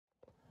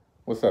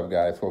What's up,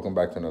 guys? Welcome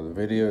back to another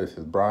video. This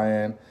is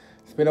Brian.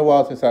 It's been a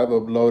while since I've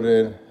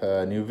uploaded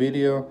a new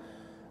video.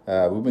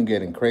 We've been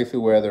getting crazy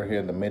weather here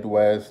in the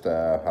Midwest,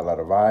 a lot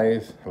of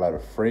ice, a lot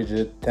of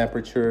frigid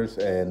temperatures,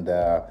 and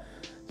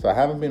so I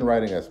haven't been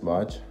riding as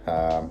much,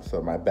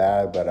 so my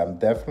bad, but I'm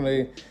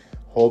definitely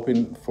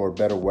hoping for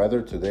better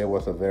weather. Today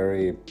was a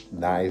very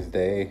nice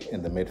day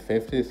in the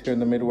mid-50s here in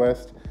the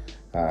Midwest,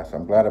 so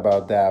I'm glad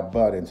about that.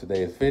 But in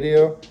today's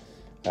video,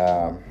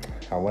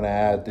 I want to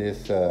add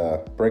this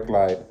brake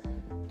light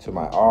to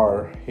my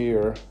R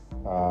here.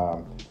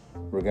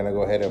 We're gonna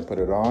go ahead and put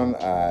it on.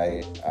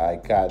 I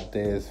got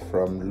this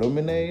from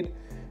Loomenade,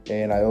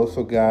 and I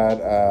also got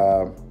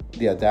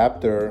the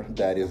adapter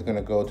that is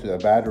gonna go to the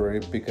battery,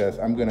 because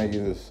I'm gonna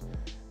use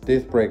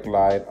this brake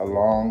light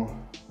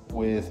along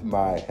with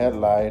my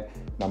headlight,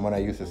 and I'm gonna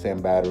use the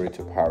same battery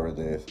to power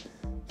this.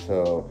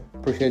 So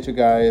appreciate you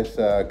guys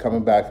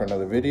coming back for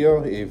another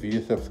video. If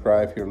you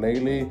subscribe here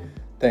lately,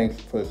 thanks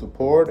for the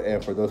support,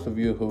 and for those of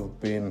you who've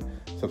been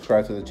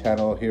subscribed to the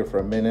channel here for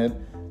a minute,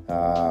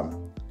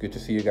 good to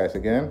see you guys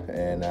again.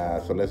 And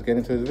so let's get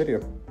into this video.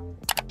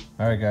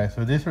 All right, guys,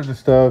 so these are the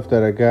stuff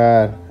that I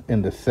got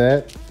in the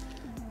set.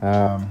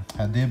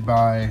 I did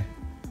buy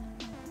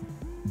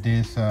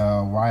this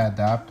Y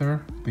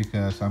adapter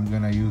because I'm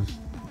gonna use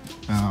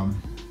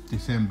the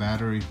same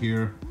battery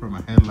here for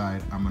my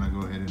headlight. I'm gonna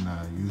go ahead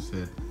and use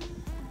it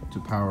to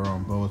power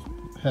on both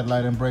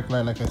headlight and brake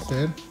light, like I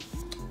said.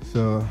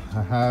 So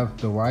I have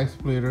the Y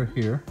splitter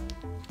here.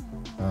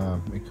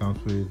 It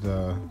comes with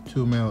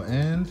 2 male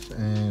ends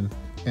and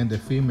the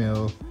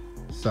female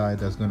side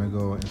that's gonna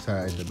go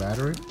inside the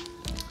battery.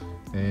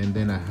 And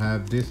then I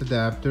have this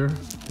adapter,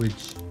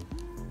 which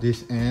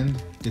this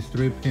end, these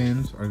 3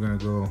 pins are gonna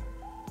go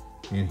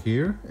in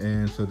here.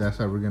 And so that's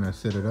how we're gonna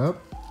set it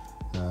up.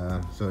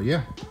 So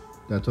yeah,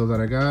 that's all that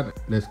I got.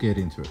 Let's get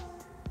into it.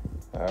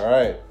 All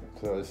right,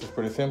 so this is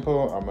pretty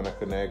simple. I'm gonna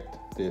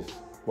connect this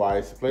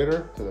Y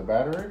splitter to the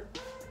battery.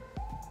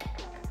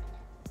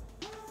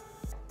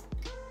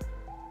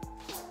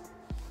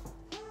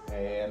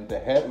 And the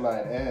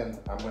headlight end,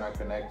 I'm gonna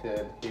connect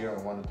it here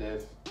on one of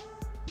these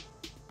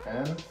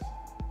ends,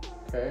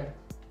 okay?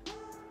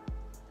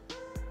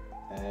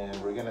 And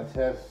we're gonna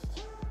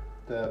test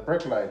the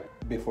brake light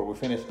before we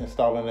finish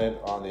installing it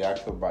on the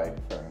actual bike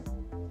frame.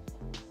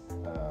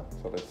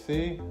 So let's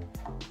see.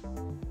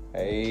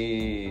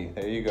 Hey,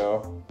 there you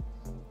go.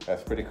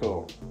 That's pretty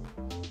cool.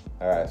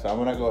 All right, so I'm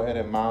gonna go ahead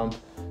and mount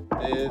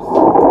this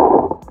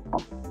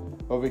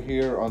over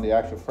here on the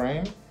actual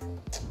frame.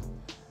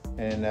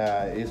 And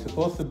it's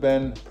supposed to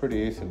bend pretty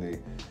easily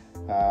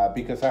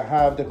because I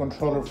have the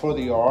controller for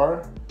the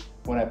R.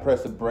 When I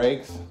press the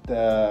brakes,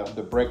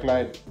 the brake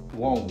light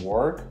won't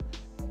work,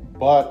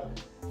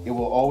 but it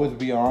will always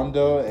be on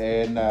though,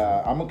 and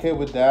I'm okay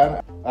with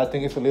that. I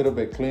think it's a little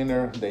bit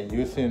cleaner than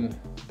using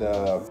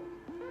the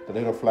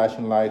little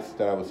flashing lights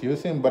that I was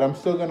using, but I'm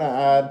still gonna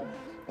add,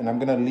 and I'm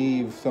gonna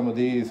leave some of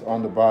these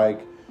on the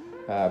bike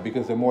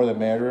because the more the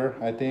merrier,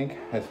 I think,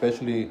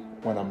 especially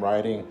when I'm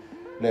riding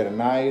late at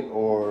night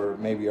or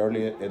maybe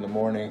early in the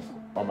morning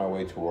on my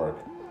way to work.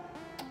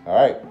 All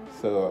right,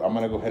 so I'm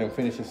gonna go ahead and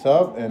finish this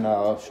up, and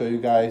I'll show you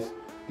guys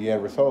the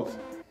end results.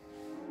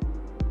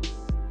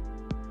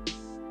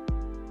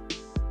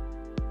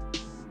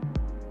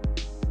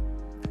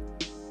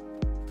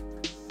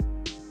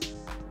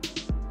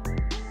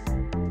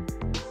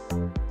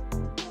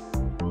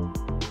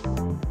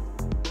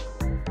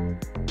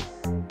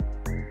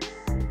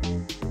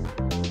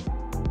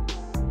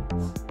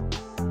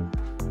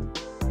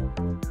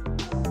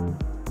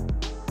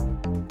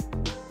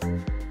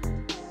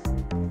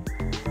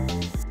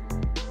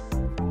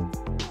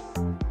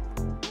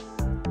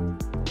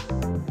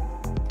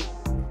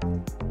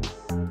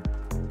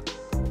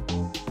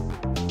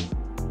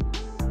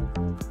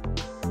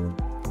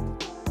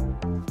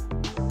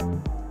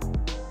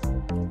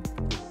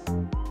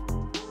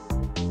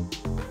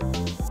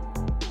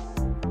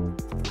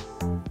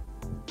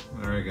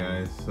 Alright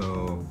guys,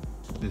 so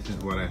this is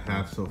what I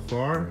have so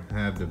far. I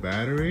have the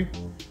battery,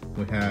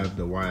 we have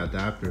the Y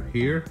adapter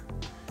here.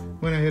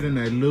 Went ahead and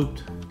I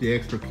looped the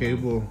extra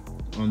cable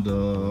on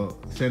the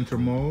center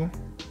mole,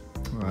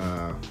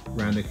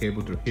 ran the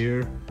cable through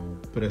here,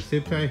 put a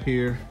zip tie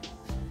here,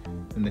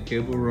 and the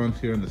cable runs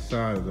here on the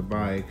side of the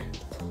bike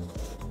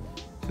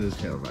to the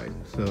tail light.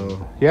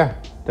 So yeah,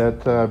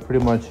 that's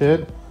pretty much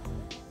it.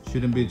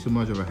 Shouldn't be too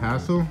much of a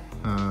hassle.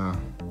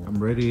 I'm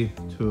ready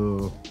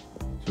to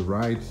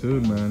ride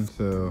soon, man,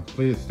 so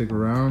please stick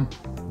around.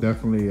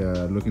 Definitely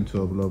looking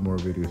to upload more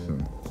videos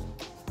soon.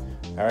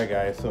 All right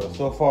guys,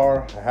 so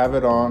far I have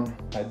it on.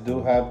 I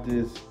do have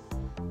these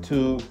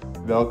 2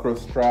 Velcro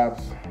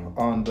straps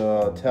on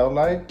the tail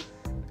light,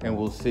 and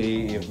we'll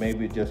see if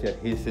maybe just the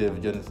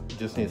adhesive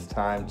just needs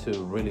time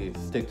to really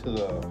stick to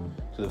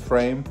the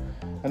frame.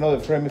 I know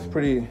the frame is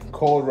pretty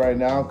cold right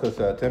now because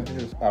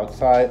temperatures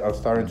outside are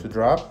starting to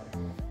drop,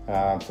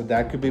 so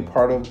that could be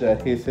part of the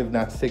adhesive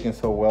not sticking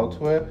so well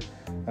to it.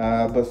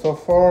 But so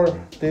far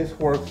this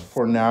works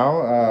for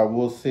now.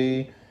 We'll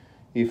see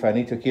if I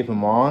need to keep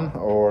them on,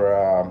 or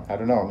I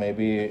don't know,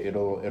 maybe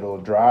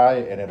it'll dry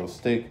and it'll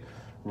stick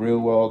real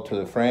well to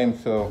the frame.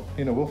 So,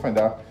 you know, we'll find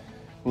out.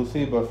 We'll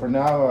see. But for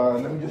now,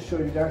 let me just show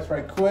you guys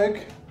right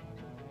quick.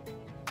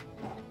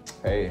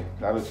 Hey,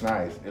 that looks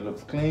nice. It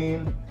looks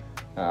clean.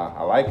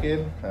 I like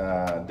it.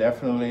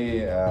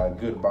 Definitely a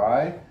good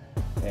buy.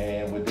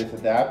 And with this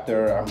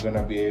adapter, I'm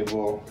gonna be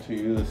able to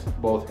use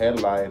both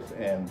headlights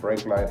and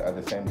brake light at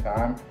the same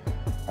time.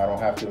 I don't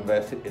have to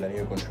invest in a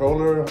new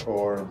controller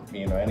or,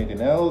 you know, anything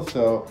else.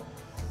 So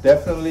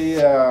definitely,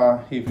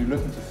 if you're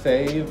looking to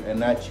save and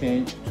not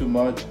change too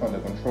much on the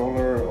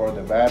controller or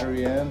the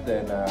battery end,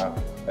 then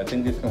I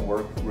think this can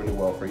work really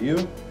well for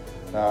you.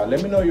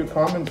 Let me know your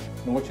comments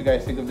and what you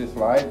guys think of this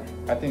light.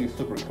 I think it's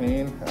super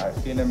clean. I've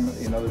seen them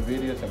in other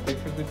videos and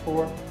pictures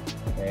before,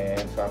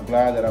 and so I'm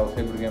glad that I was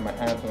able to get my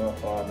hands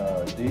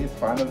on these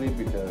finally,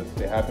 because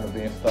they happen to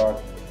be in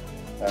stock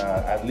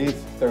at least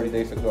 30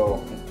 days ago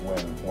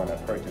when I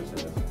purchased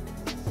it.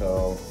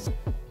 So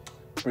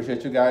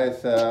appreciate you guys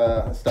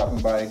stopping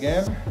by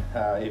again.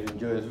 If you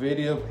enjoyed this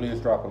video, please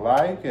drop a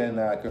like and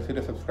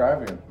consider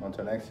subscribing.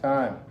 Until next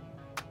time,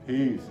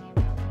 peace.